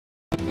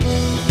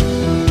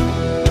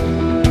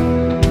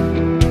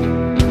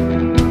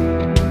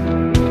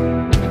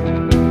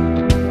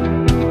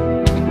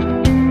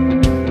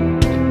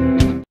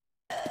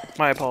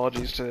my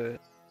apologies to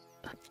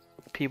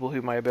people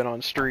who might have been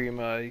on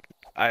stream. I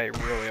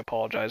really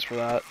apologize for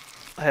that.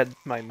 I had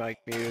my mic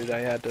muted. I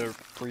had to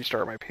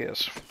restart my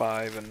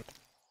PS5 and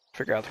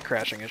figure out the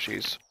crashing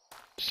issues.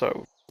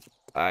 So,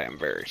 I am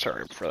very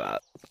sorry for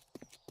that.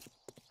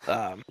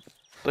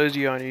 Those of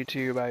you on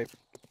YouTube, I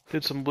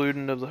did some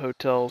looting of the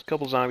hotel. A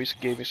couple zombies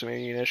gave me some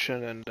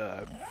ammunition, and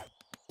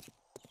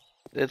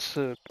it's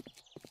I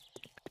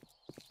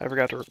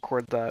forgot to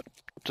record that.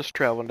 Just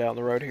traveling down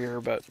the road here,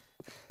 but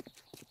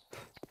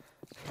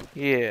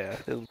yeah,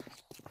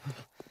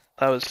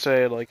 I would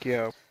say like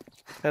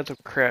had some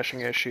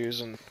crashing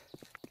issues, and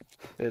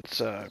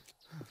it's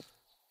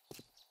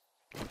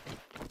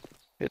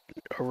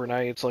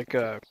overnight. It's like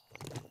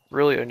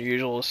really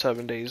unusual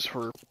 7 days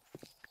for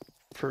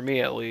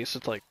me at least.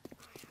 It's like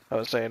I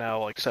was saying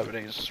how like 7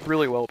 days is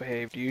really well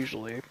behaved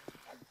usually.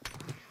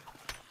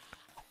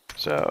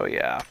 So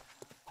yeah,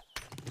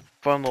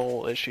 fun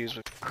little issues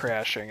with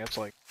crashing. It's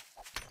like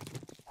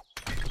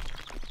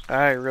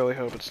I really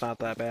hope it's not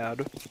that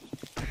bad.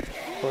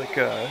 Like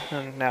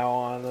and now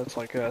on, it's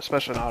like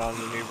especially not on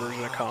the new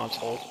version of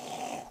console.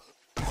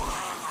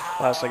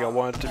 Last thing I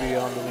want it to be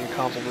on the new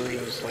console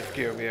version is like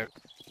be a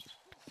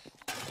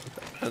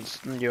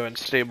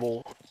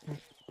unstable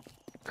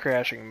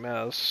crashing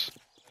mess.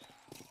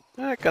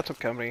 Got some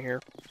company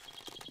here.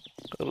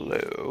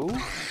 Hello.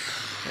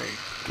 There you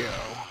go.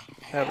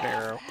 Have an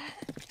arrow.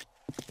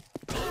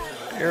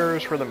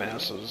 Arrows for the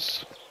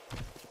masses.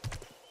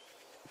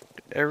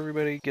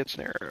 Everybody gets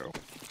an arrow.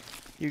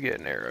 You get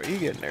an arrow. You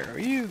get an arrow.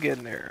 You get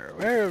an arrow.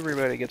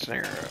 Everybody gets an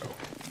arrow.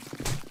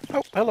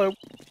 Oh, hello.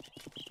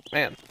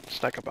 Man,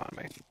 snuck up on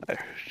me. I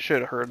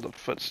should have heard the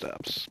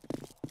footsteps.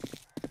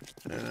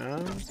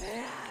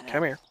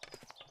 Come here.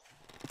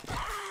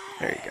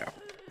 There you go.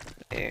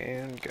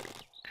 And go.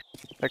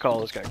 I call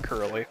this guy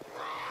Curly.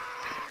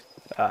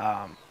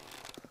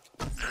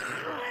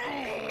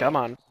 Come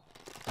on.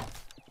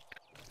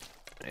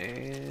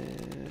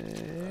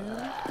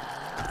 And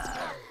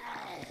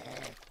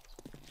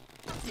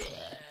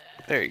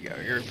there you go.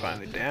 You're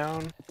finally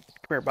down. Come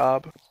here,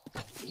 Bob.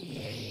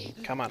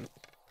 Come on.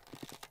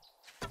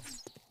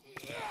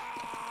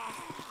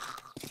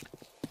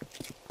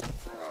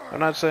 I'm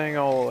not saying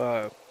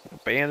I'll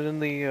abandon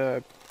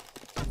the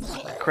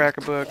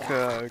crack-a-book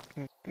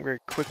very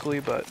quickly,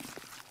 but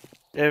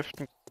if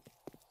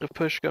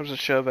push comes to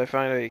shove, I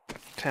find a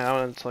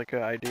town and it's like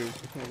I do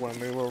want to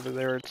move over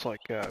there, it's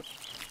like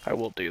I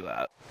will do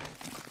that.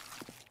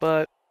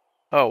 But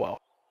oh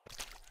well.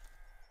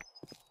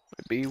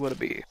 It be what it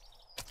be.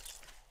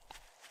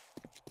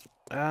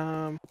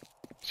 So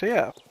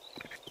yeah.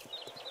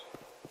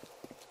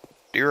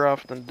 Deer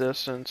off in the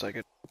distance,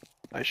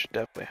 I should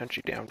definitely hunt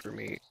you down for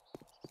meat.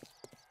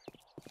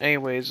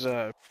 Anyways,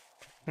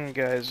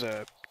 guys,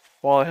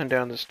 while I hunt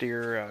down this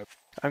deer,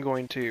 I'm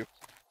going to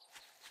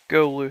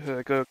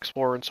go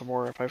exploring some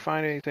more. If I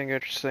find anything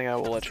interesting, I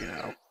will let you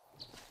know.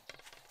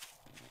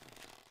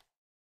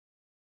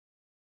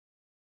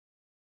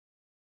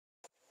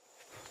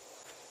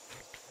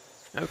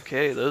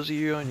 Okay, those of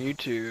you on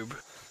YouTube,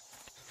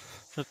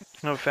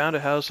 I found a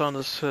house on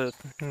this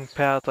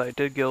path. I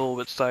did get a little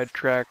bit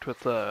sidetracked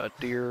with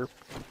deer.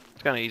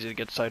 It's kind of easy to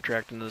get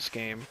sidetracked in this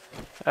game.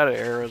 Out of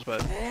arrows,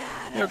 but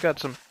got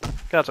some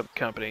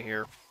company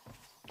here.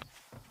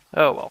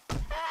 Oh well.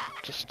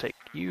 Just take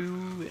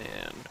you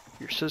and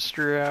your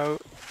sister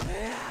out.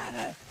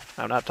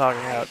 I'm not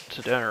talking out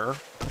to dinner.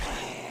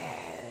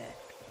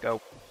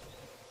 Go.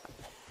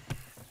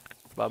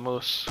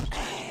 Vamos.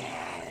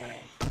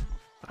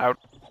 Out.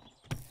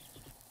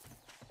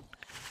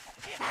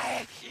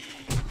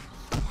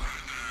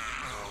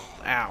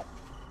 Ow.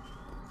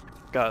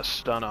 Got a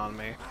stun on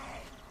me.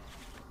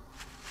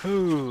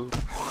 Ooh.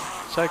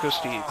 Psycho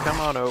Steve, come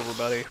on over,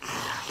 buddy.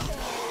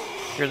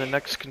 You're the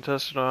next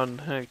contestant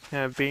on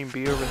being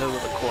beat over the head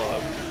with a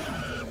club.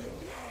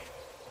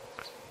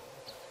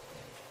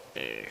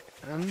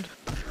 And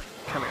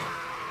come here.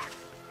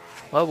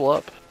 Level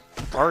up.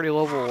 Already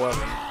level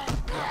 11.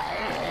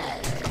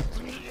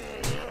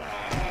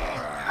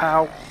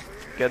 Ow.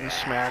 Getting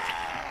smacked.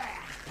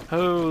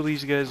 Oh,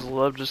 these guys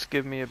love just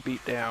giving me a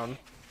beat down.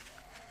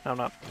 I'm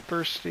not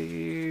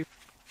thirsty.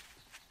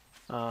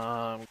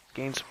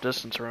 Gain some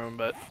distance from him,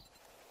 but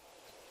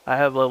I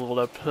have leveled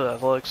up to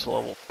athletics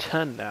level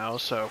 10 now,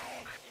 so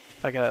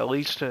I got at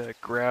least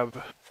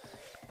grab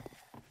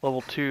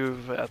level 2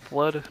 of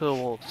athletic,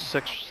 level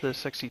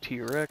 60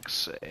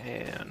 T-Rex,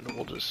 and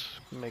we'll just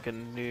make a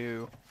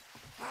new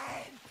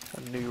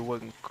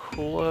wooden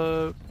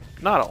cool,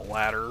 not a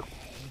ladder.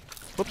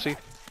 Whoopsie.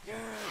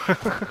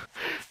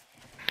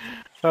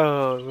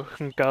 Oh,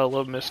 gotta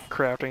love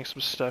crafting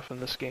some stuff in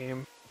this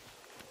game.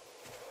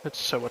 It's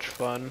so much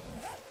fun.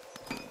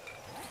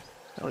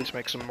 At least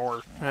make some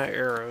more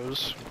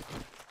arrows.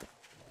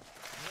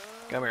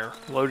 Come here,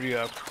 load you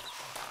up.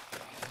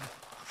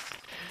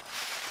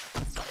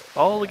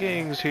 All the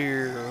gang's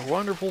here.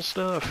 Wonderful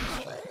stuff.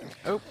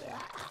 Oh.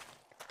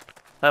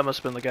 That must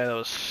have been the guy that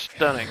was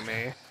stunning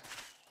me.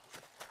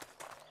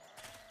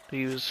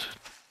 He was...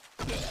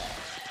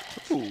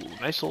 Ooh,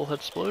 nice little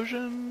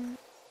explosion.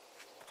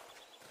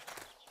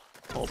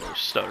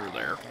 Almost stutter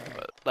there,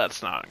 but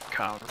that's not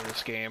uncommon in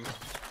this game.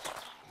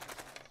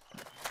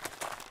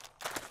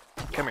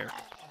 Come here.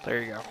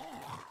 There you go.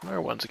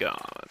 Another one's gone.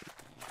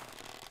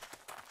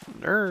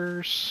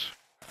 Nurse.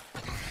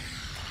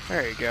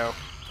 There you go.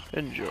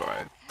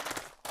 Enjoy.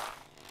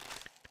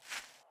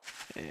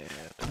 And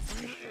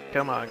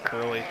come on,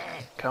 Curly.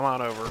 Come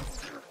on over.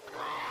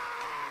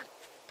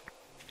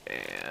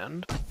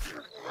 And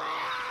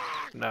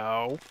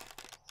no.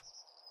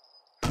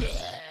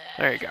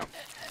 There you go.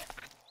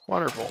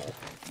 Wonderful.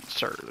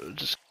 Start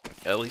just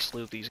at least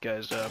loot these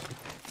guys up.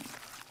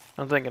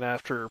 I'm thinking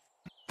after,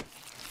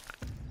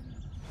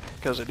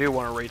 because I do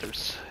want to raid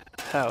this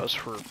house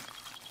for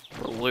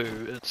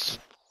loot. It's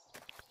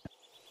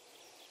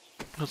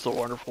the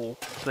wonderful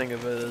thing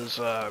of it is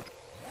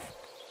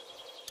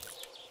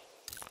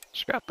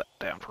scrap that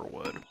down for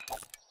wood.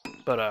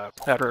 But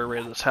after I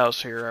raid this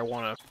house here, I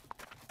want to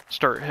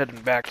start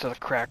heading back to the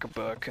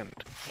Crack-a-Book, and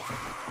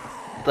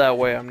that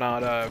way I'm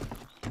not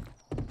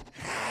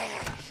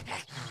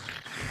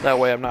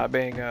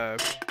being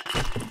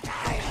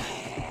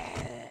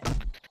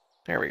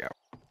there we go.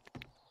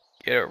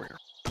 Get over here.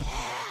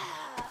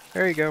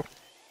 There you go.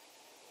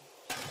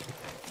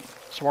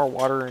 Some more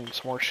water and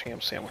some more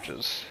sham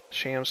sandwiches.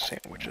 Sham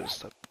sandwiches,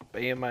 the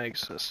bane of my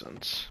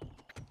existence.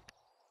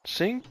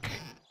 Sink?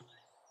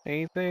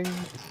 Anything?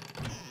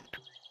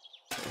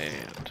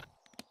 And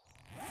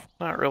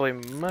not really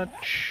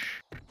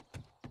much.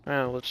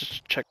 Let's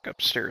just check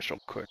upstairs real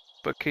quick.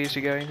 Bookcase,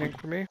 you got anything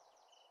for me?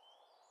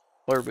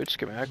 Leather boot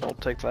schematic, I'll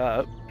take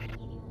that.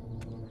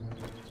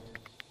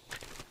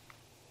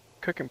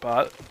 Cooking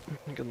pot,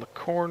 look in the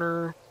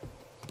corner.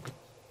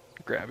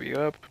 Grab you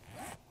up.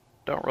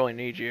 Don't really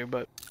need you,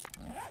 but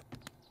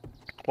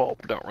well,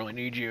 don't really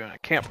need you in a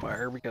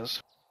campfire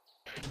because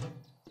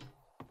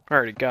I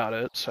already got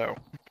it, so.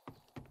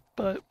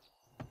 But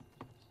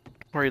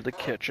raid the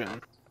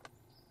kitchen.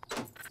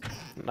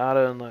 Not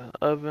in the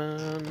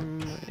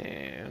oven,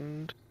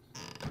 and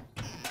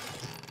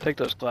take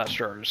those glass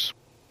jars.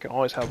 You can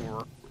always have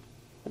more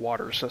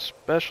water,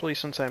 especially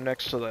since I'm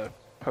next to the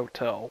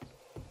motel,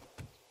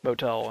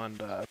 and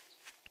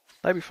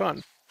that'd be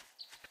fun.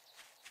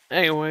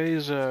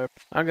 Anyways, I'm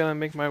gonna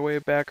make my way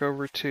back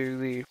over to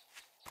the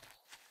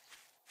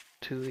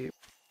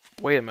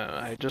wait a minute,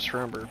 I just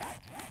remembered.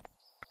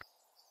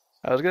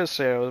 I was gonna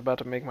say I was about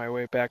to make my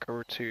way back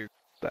over to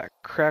that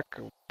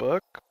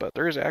Crack-a-Book, but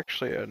there's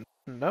actually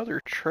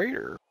another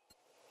trader.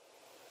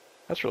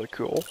 That's really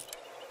cool.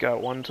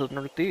 Got one to the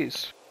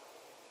northeast.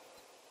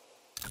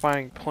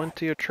 Finding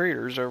plenty of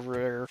traders over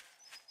there.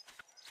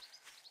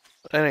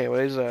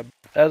 Anyways,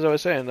 as I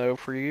was saying though,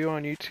 for you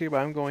on YouTube,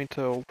 I'm going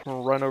to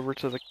run over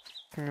to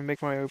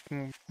make my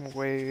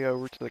way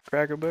over to the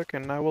Crack-a-Book,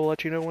 and I will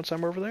let you know once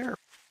I'm over there.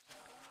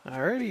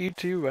 Alrighty,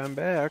 YouTube, I'm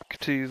back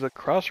to the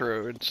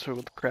crossroads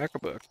with the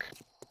Crack-a-Book.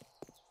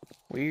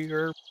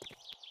 We're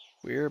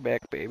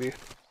back, baby.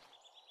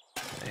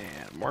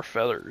 And more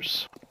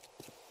feathers.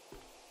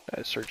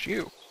 I search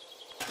you.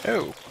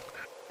 Oh,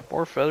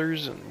 more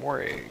feathers and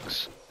more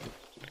eggs.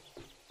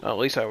 Well, at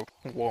least I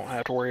won't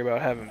have to worry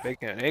about having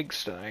bacon and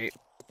eggs tonight.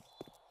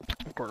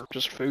 Or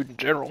just food in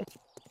general.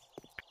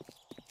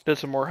 Did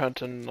some more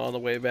hunting on the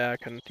way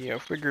back, and, you know,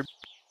 figured...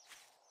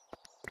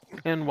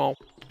 And, well,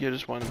 you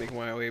just want to make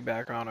my way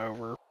back on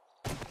over.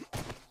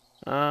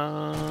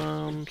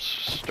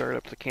 Start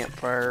up the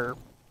campfire.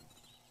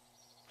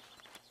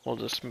 We'll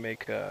just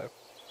make a...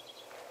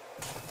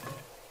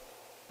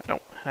 I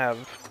don't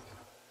have...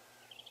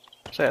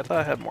 Say, I thought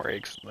I had more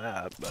eggs than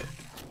that, but...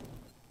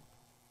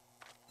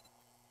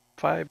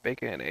 5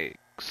 bacon and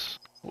eggs.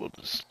 We'll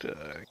just,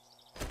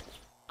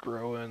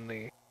 grow in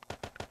the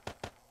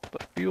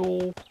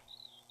fuel.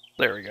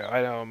 There we go.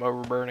 I know I'm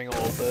overburning a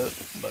little bit,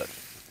 but...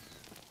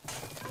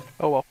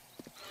 Oh well.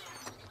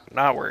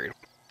 Not worried.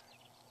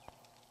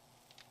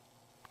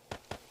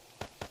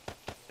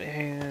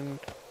 And...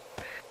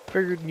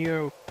 Figured, you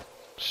know,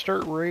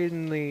 start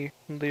raiding the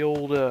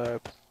old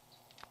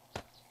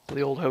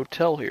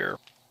hotel here.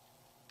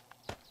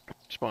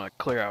 Just want to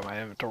clear out my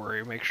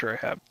inventory, make sure I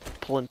have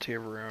plenty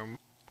of room.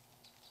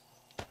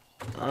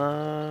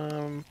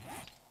 What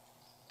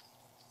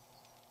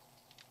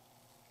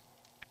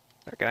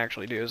I can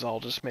actually do is I'll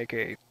just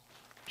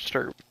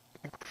start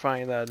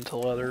refining that into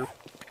leather.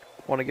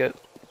 Want to get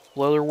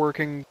leather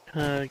working,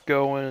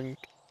 going,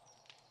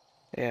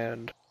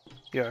 and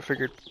yeah, I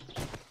figured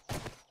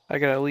I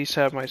could at least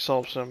have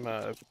myself some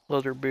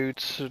leather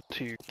boots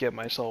to get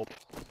myself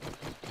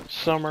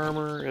some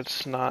armor.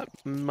 It's not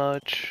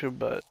much,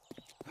 but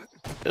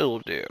it'll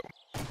do.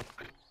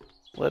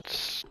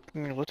 Let's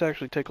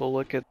actually take a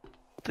look at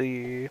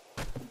the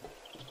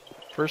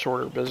first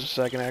order of business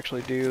I can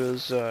actually do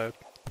is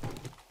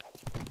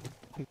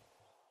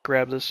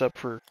grab this up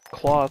for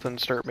cloth and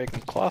start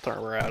making cloth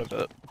armor out of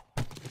it.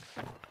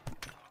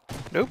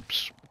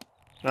 Oops.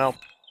 No, a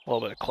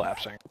little bit of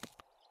collapsing.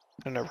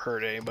 I never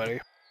hurt anybody.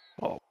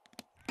 Well,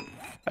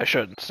 I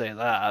shouldn't say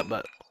that,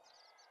 but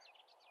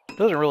it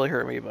doesn't really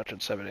hurt me much in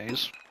 7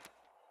 days.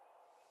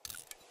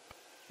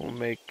 We'll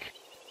make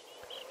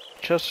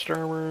chest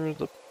armor,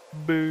 the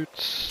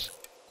boots,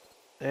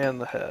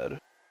 and the head.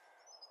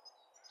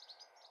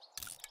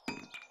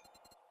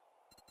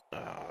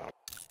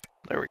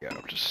 There we go.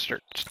 Just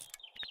start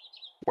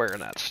wearing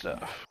that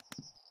stuff.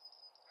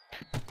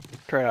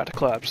 Try not to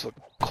collapse the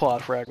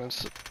cloth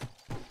fragments.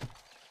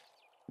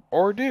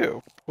 Or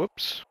do.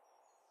 Whoops.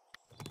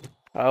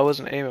 I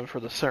wasn't aiming for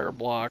the center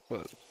block,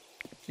 but,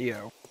 you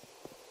know.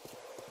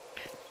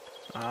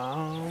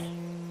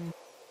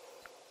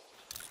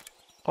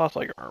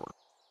 Cloth-like armor.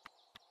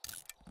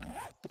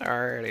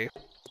 Alrighty.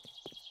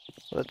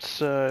 Let's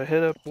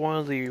hit up one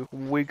of the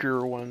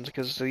weaker ones,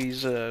 because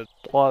these, a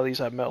lot of these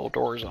have metal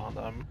doors on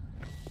them.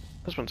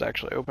 This one's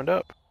actually opened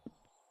up.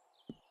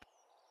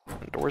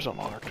 The door's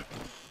unlocked.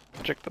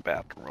 Check the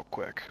bathroom real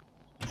quick.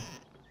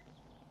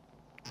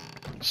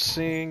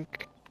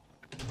 Sink.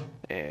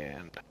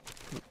 And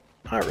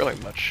not really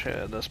much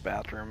in this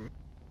bathroom.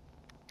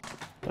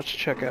 Let's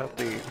check out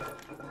the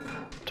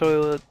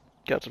toilet.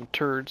 Got some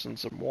turds and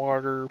some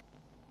water.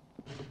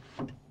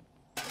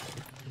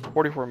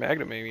 44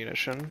 magnum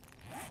ammunition.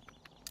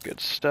 Good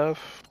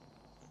stuff.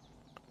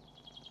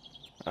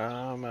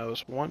 I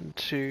was wanting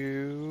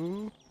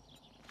to...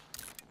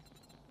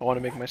 I want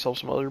to make myself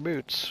some other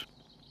boots.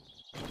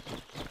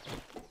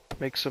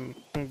 Make some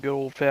good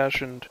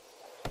old-fashioned...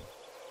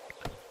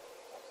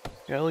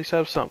 Yeah, at least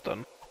have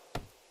something.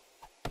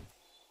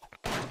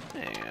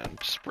 And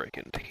just break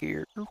into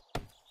here.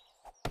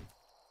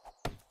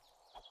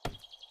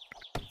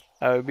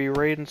 I would be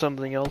raiding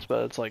something else,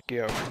 but it's like,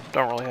 you know,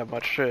 don't really have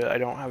much. I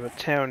don't have a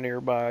town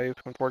nearby.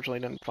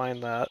 Unfortunately, didn't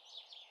find that.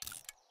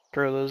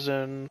 Throw those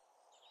in.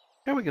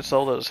 Yeah, we could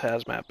sell those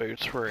hazmat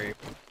boots for a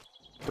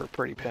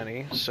pretty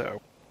penny. So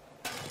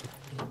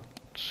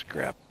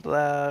scrap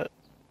that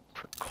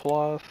for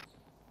cloth.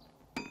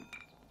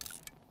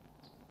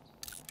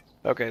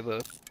 Okay,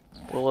 the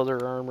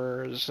leather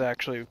armor is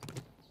actually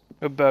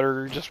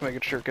better. Just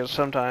making sure, because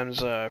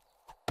sometimes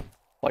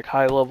like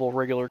high-level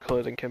regular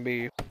clothing can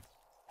be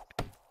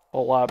a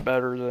lot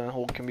better than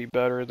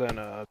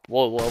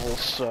low-level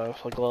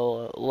stuff, like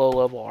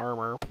low-level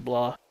armor,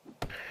 blah.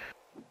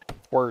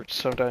 Words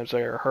sometimes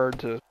they are hard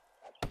to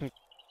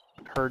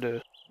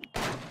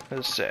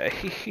say.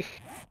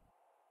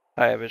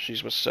 I have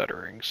issues with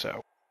stuttering,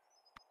 so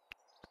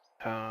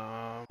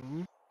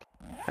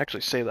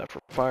actually save that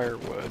for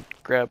firewood.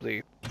 Grab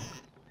the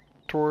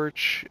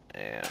torch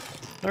and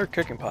another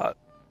cooking pot,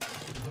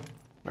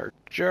 another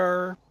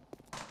jar,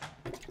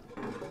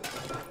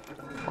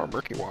 more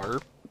murky water.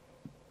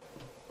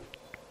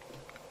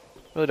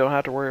 Really don't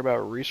have to worry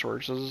about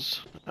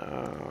resources.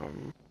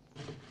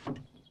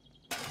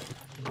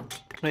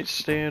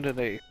 Nightstand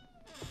and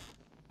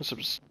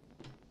some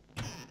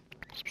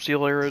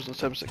steel arrows and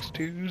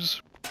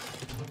 7.62s.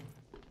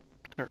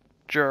 Or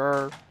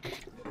jar.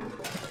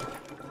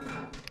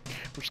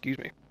 Excuse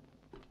me.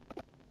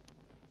 I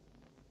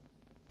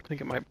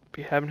think it might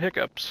be having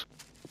hiccups.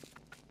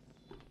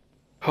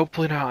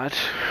 Hopefully not.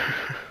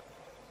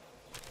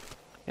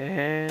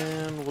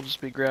 And we'll just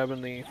be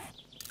grabbing the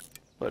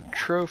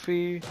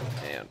trophy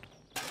and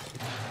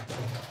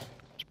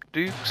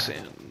dukes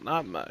and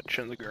not much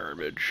in the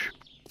garbage.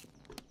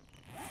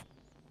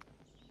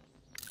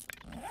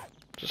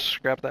 Just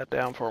scrap that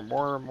down for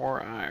more and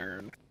more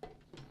iron.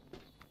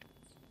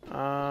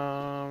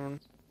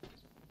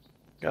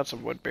 Got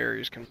some wood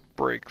berries can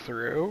break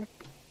through.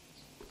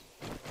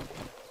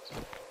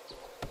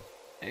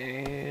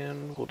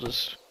 And we'll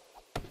just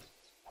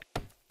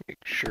make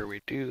sure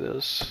we do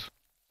this.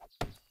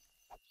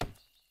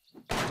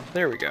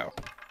 There we go.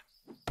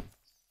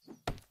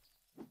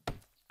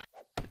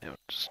 And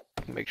just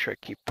make sure I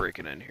keep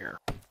breaking in here.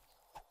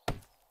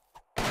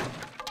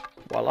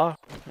 Voila.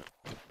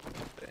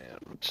 And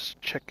let's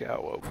check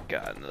out what we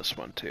got in this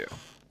one too.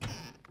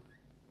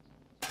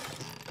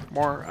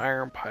 More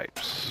iron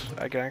pipes.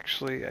 I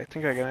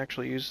think I can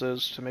actually use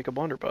those to make a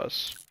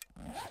blunderbuss.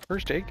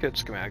 First aid kit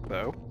schematic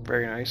though.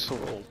 Very nice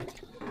little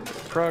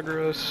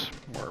progress.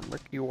 More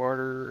murky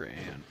water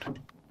and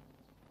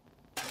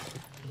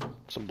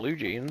some blue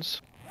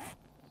jeans.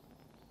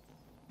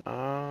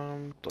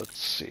 Let's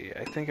see.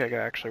 I think I can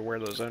actually wear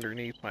those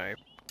underneath my...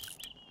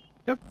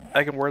 Yep,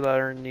 I can wear that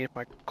underneath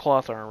my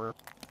cloth armor.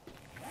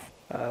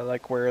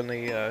 Like wearing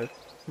the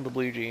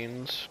blue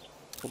jeans.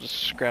 We'll just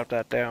scrap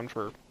that down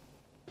for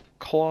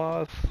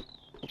cloth.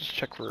 We'll just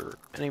check for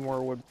any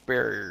more wood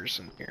barriers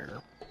in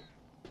here.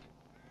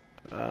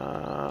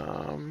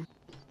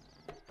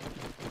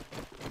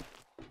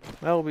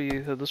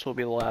 This will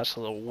be the last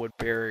of the wood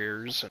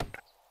barriers, and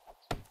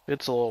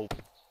it's a little...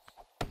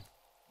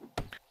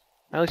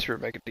 At least we're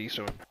making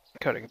decent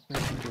cutting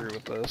through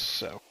with this,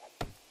 so...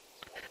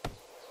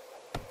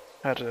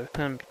 Had to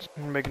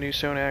make a new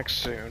stone axe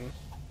soon.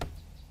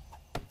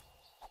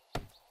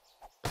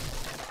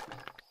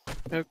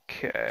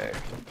 Okay.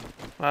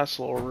 Last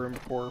little room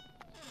before,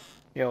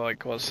 you know,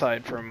 like,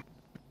 aside from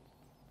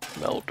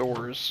metal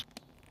doors.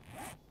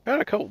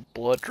 Got a couple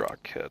blood draw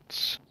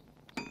kits.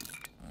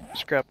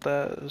 Scrap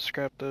those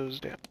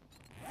down.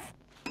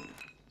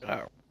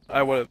 Oh,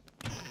 I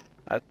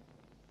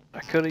I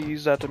could have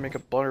used that to make a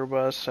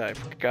blunderbuss. I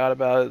forgot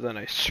about it, then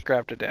I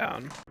scrapped it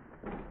down.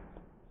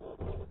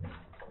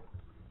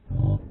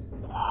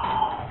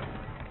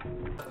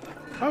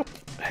 Oh,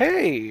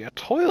 hey, a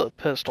toilet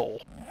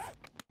pistol.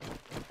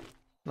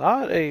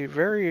 Not a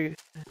very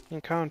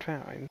uncommon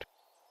find.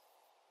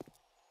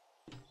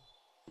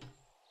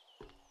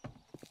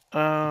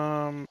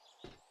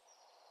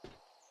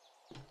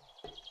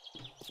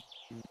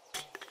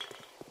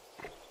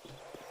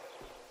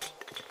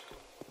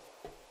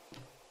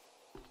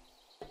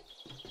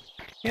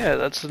 Yeah,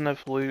 that's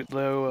enough loot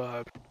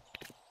though.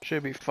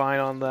 Should be fine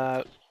on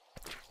that.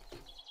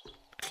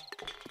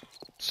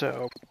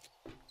 So,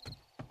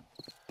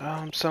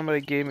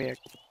 somebody gave me a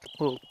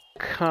little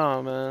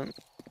comment.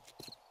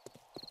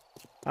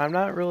 I'm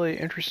not really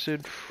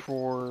interested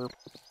for.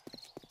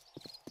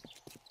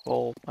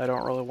 Well, I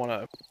don't really want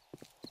to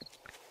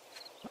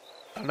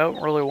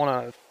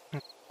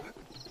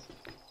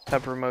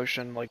have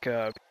promotion like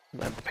and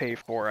pay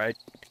for. I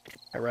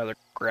rather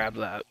grab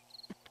that.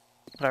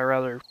 I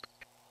rather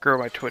grow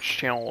my Twitch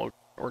channel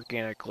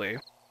organically.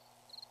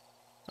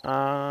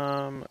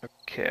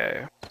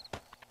 Okay.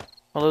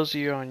 All those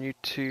of you on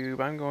YouTube,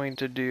 I'm going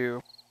to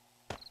do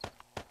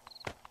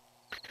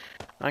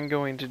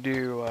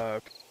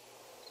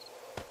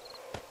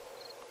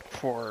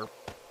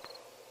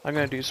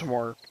some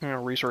more,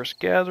 resource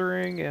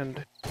gathering,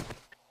 and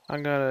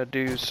I'm gonna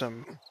do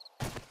some,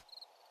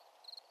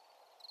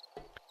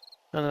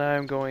 and then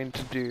I'm going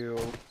to do,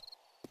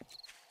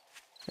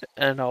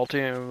 and I'll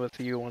tune with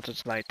you once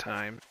it's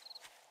nighttime.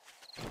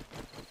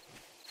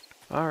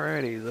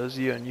 Alrighty, those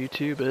of you on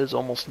YouTube, it is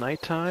almost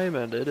nighttime,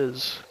 and it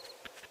is,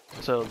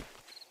 so,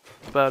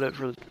 about it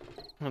for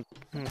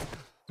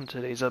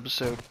today's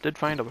episode. Did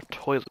find a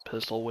toilet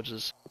pistol,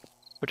 which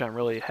I'm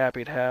really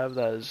happy to have.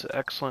 That is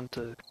excellent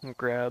to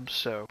grab,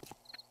 so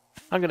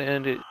I'm gonna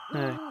end it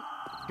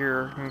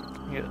here.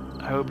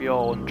 I hope you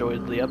all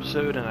enjoyed the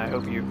episode, and I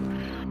hope you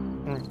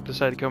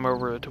decide to come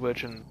over to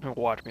Twitch and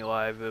watch me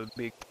live. It would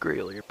be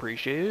greatly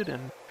appreciated,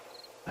 and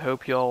I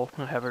hope you all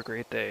have a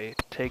great day.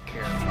 Take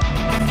care.